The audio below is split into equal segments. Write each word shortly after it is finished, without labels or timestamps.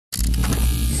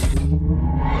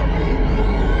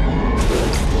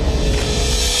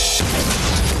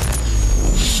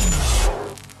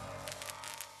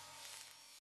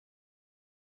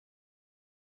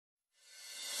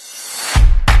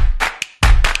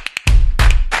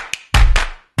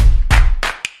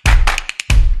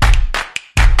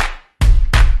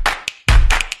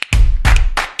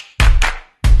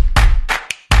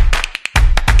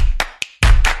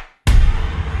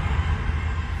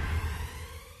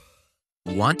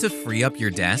Want to free up your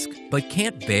desk, but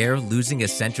can't bear losing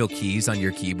essential keys on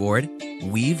your keyboard?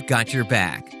 We've got your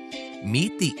back.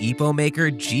 Meet the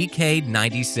EpoMaker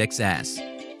GK96S,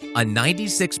 a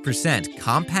 96%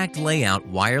 compact layout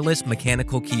wireless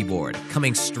mechanical keyboard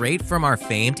coming straight from our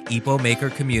famed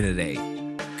EpoMaker community.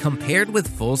 Compared with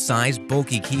full-size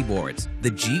bulky keyboards,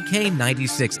 the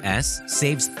GK96S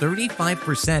saves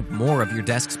 35% more of your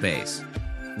desk space.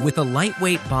 With a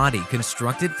lightweight body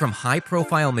constructed from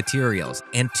high-profile materials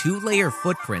and two-layer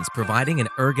footprints providing an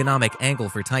ergonomic angle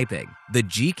for typing, the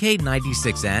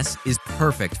GK96S is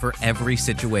perfect for every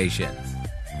situation.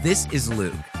 This is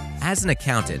Luke. As an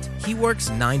accountant, he works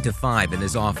 9 to 5 in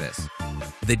his office.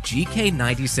 The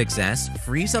GK96S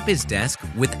frees up his desk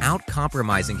without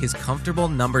compromising his comfortable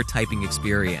number typing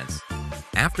experience.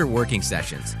 After working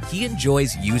sessions, he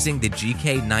enjoys using the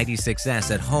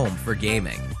GK96S at home for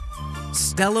gaming.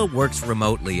 Stella works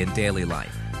remotely in daily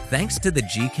life. Thanks to the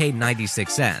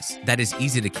GK96S that is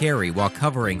easy to carry while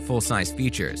covering full-size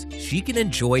features, she can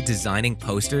enjoy designing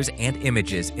posters and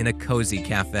images in a cozy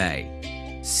cafe.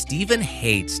 Steven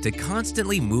hates to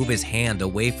constantly move his hand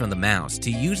away from the mouse to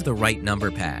use the right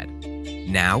number pad.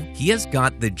 Now, he has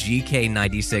got the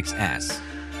GK96S.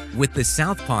 With the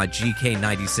Southpaw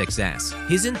GK96S,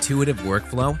 his intuitive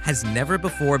workflow has never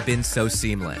before been so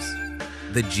seamless.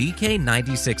 The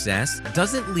GK96S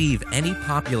doesn't leave any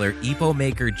popular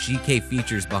EpoMaker GK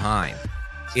features behind.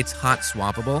 It's hot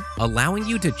swappable, allowing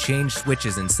you to change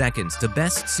switches in seconds to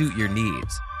best suit your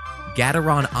needs.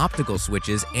 Gateron optical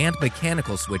switches and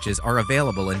mechanical switches are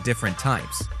available in different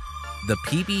types. The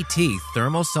PBT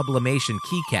thermal sublimation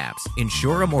keycaps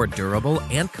ensure a more durable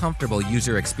and comfortable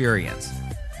user experience.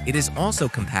 It is also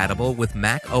compatible with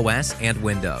Mac OS and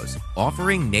Windows,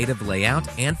 offering native layout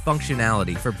and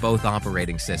functionality for both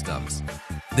operating systems.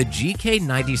 The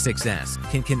GK96S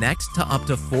can connect to up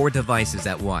to 4 devices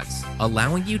at once,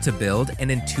 allowing you to build an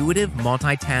intuitive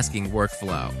multitasking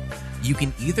workflow. You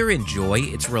can either enjoy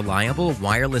its reliable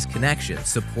wireless connection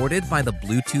supported by the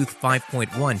Bluetooth 5.1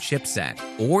 chipset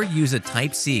or use a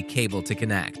Type-C cable to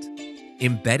connect.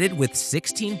 Embedded with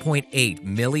 16.8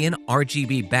 million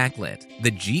RGB backlit, the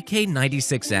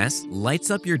GK96S lights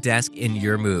up your desk in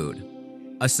your mood.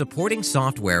 A supporting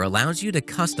software allows you to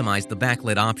customize the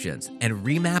backlit options and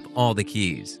remap all the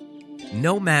keys.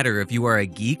 No matter if you are a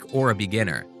geek or a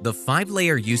beginner, the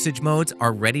 5-layer usage modes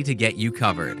are ready to get you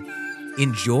covered.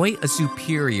 Enjoy a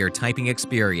superior typing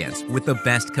experience with the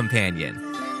best companion,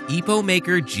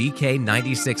 EpoMaker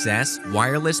GK96S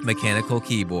Wireless Mechanical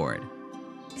Keyboard.